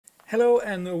Hello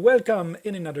and welcome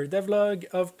in another devlog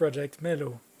of Project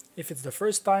Mellow. If it's the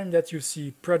first time that you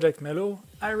see Project Mellow,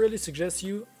 I really suggest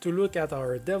you to look at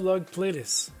our devlog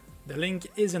playlist. The link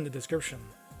is in the description.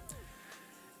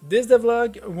 This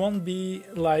devlog won't be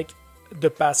like the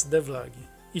past devlog.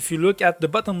 If you look at the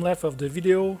bottom left of the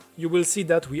video, you will see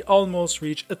that we almost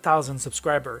reached 1,000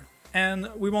 subscribers, and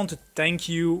we want to thank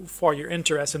you for your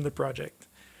interest in the project.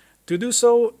 To do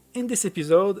so, in this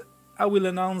episode, I will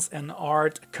announce an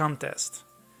art contest.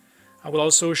 I will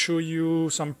also show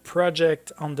you some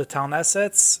project on the town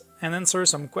assets and answer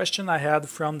some questions I had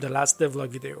from the last devlog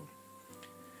video.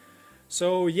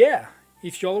 So yeah,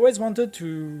 if you always wanted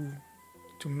to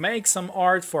make some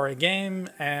art for a game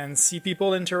and see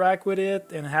people interact with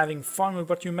it and having fun with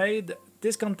what you made,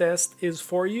 this contest is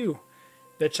for you.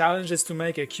 The challenge is to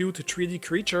make a cute 3D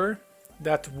creature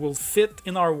that will fit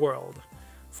in our world.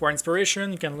 For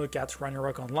inspiration, you can look at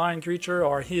Ragnarok Online creature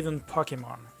or even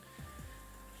Pokemon.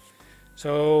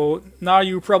 So now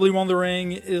you're probably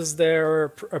wondering, is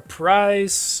there a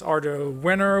prize or the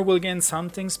winner will gain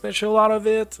something special out of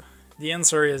it? The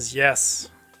answer is yes.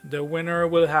 The winner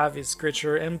will have his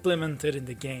creature implemented in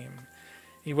the game.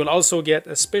 He will also get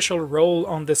a special role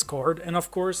on Discord and of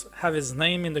course have his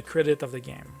name in the credit of the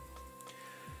game.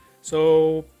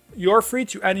 So you're free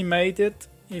to animate it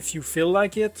if you feel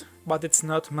like it, but it's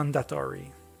not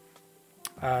mandatory.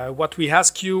 What we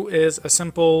ask you is a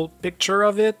simple picture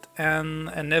of it and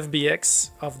an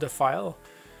FBX of the file.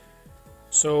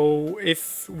 So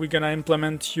if we're gonna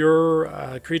implement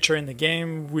your creature in the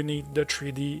game, we need the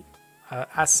 3D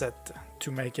asset to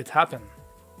make it happen.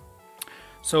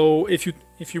 So if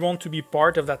you want to be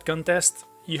part of that contest,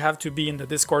 you have to be in the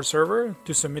Discord server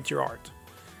to submit your art.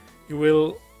 You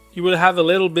will have a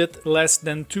little bit less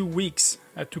than 2 weeks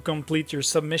to complete your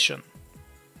submission.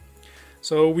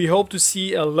 So we hope to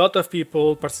see a lot of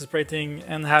people participating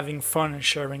and having fun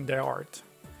sharing their art.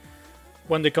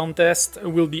 When the contest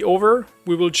will be over,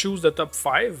 we will choose the top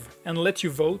 5 and let you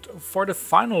vote for the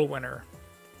final winner.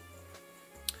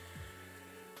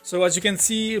 So as you can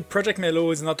see, Project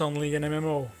Mellow is not only an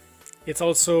MMO, it's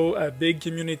also a big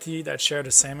community that share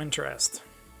the same interest.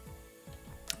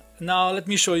 Now let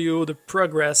me show you the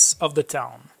progress of the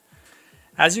town.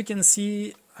 As you can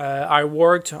see, I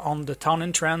worked on the town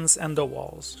entrance and the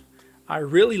walls. I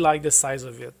really like the size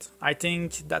of it. I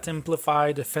think that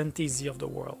amplifies the fantasy of the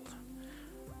world.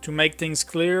 To make things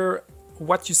clear,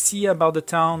 what you see about the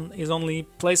town is only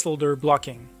placeholder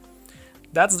blocking.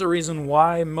 That's the reason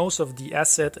why most of the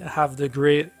assets have the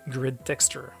grid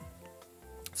texture.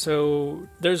 So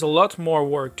there's a lot more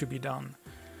work to be done.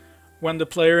 When the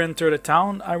player entered the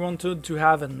town, I wanted to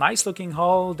have a nice looking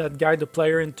hall that guide the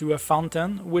player into a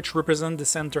fountain which represents the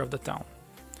center of the town.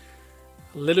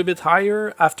 A little bit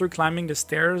higher, after climbing the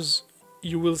stairs,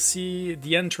 you will see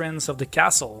the entrance of the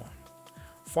castle.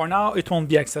 For now it won't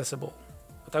be accessible,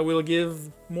 but I will give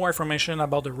more information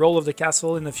about the role of the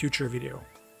castle in a future video.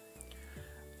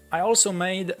 I also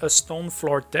made a stone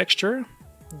floor texture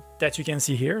that you can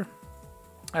see here.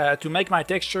 To make my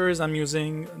textures, I'm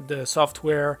using the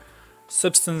software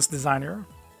Substance Designer,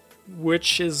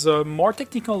 which is a more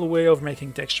technical way of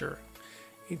making texture.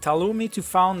 It allows me to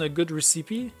find a good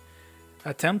recipe,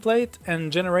 a template,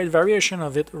 and generate variation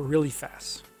of it really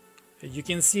fast. You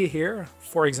can see here,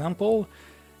 for example,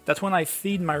 that when I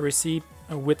feed my recipe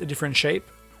with a different shape,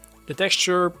 the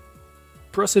texture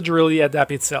procedurally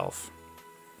adapts itself.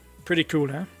 Pretty cool,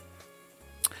 huh?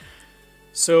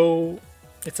 So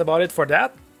it's about it for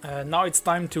that. Now it's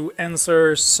time to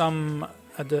answer some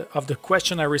of the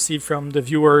question I received from the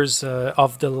viewers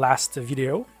of the last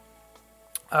video.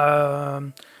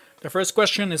 The first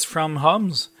question is from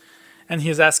Hums, and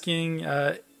he's asking,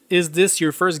 is this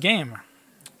your first game?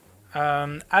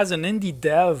 As an indie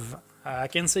dev, I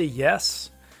can say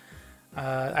yes.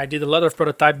 I did a lot of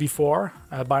prototype before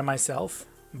by myself,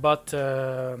 but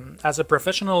as a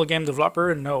professional game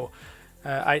developer, no.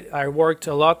 I worked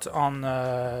a lot on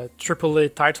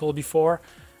AAA title before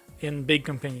in big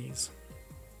companies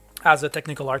as a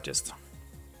technical artist.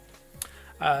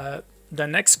 The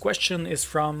next question is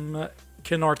from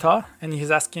Kenorta, and he's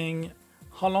asking,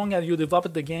 how long have you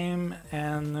developed the game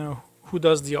and who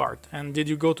does the art? And did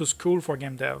you go to school for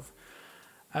game dev?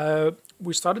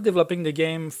 We started developing the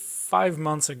game 5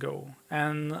 months ago,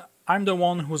 and I'm the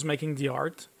one who's making the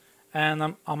art,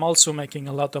 and I'm also making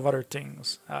a lot of other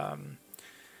things.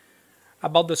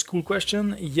 About the school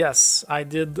question, yes, I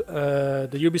did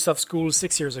the Ubisoft school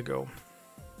 6 years ago.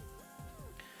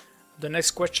 The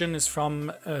next question is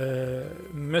from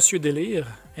Monsieur Delire,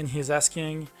 and he's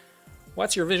asking,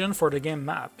 what's your vision for the game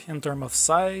map in terms of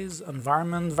size,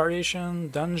 environment variation,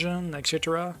 dungeon,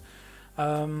 etc.?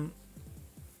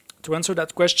 To answer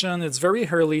that question, it's very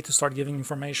early to start giving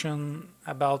information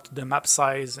about the map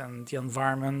size and the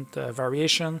environment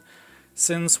variation,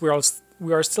 since we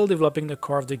are still developing the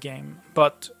core of the game.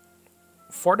 But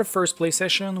for the first play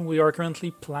session, we are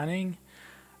currently planning.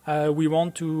 We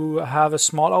want to have a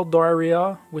small outdoor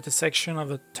area with a section of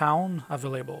a town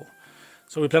available.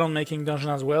 So we plan on making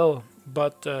dungeon as well,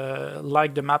 but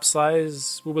like the map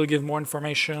size, we will give more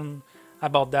information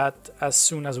about that as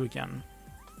soon as we can.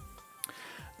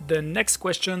 The next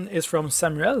question is from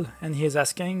Samuel, and he is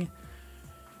asking,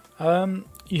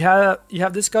 you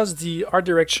have discussed the art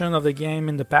direction of the game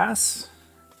in the past,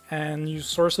 and the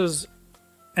source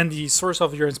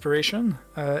of your inspiration.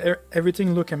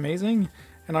 Everything look amazing,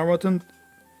 and I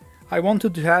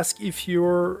wanted to ask if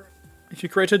you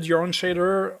created your own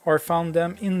shader or found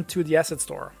them into the asset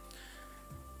store.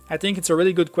 I think it's a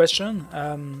really good question.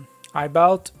 I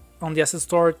bought on the asset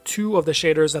store 2 of the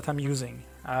shaders that I'm using.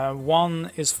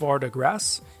 One is for the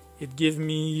grass. It gives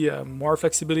me more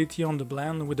flexibility on the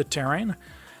blend with the terrain,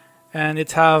 and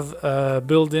it have a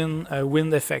built-in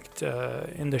wind effect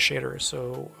in the shader.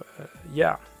 So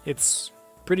yeah, it's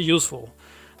pretty useful.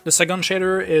 The second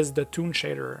shader is the toon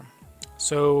shader.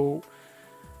 So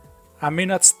I may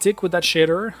not stick with that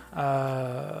shader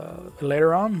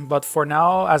later on, but for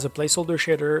now, as a placeholder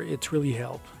shader, it really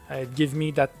helps. It gives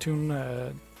me that toon,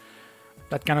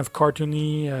 that kind of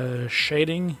cartoony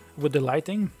shading with the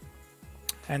lighting,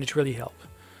 and it really helps.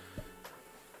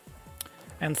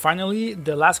 And finally,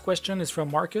 the last question is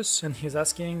from Marcus, and he's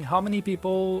asking, how many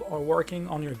people are working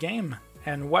on your game,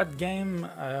 and what game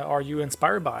are you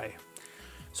inspired by?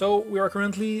 So we are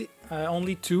currently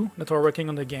only 2 that are working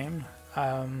on the game.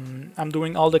 I'm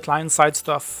doing all the client-side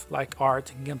stuff like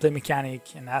art, gameplay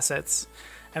mechanic, and assets.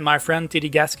 And my friend Teddy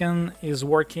Gaskin is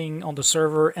working on the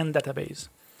server and database.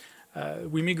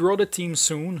 We may grow the team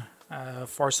soon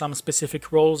for some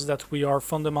specific roles that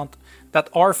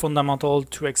are fundamental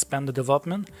to expand the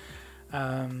development.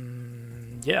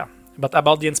 Yeah, but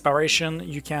about the inspiration,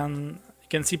 you can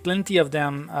see plenty of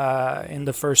them in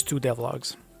the first 2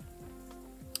 devlogs.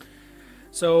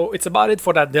 So it's about it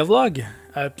for that devlog.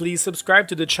 Please subscribe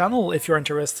to the channel if you're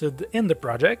interested in the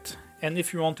project, and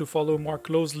if you want to follow more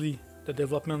closely the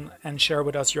development and share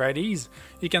with us your ideas,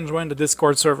 you can join the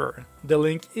Discord server. The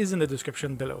link is in the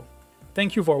description below.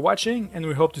 Thank you for watching, and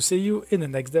we hope to see you in the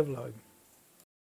next devlog.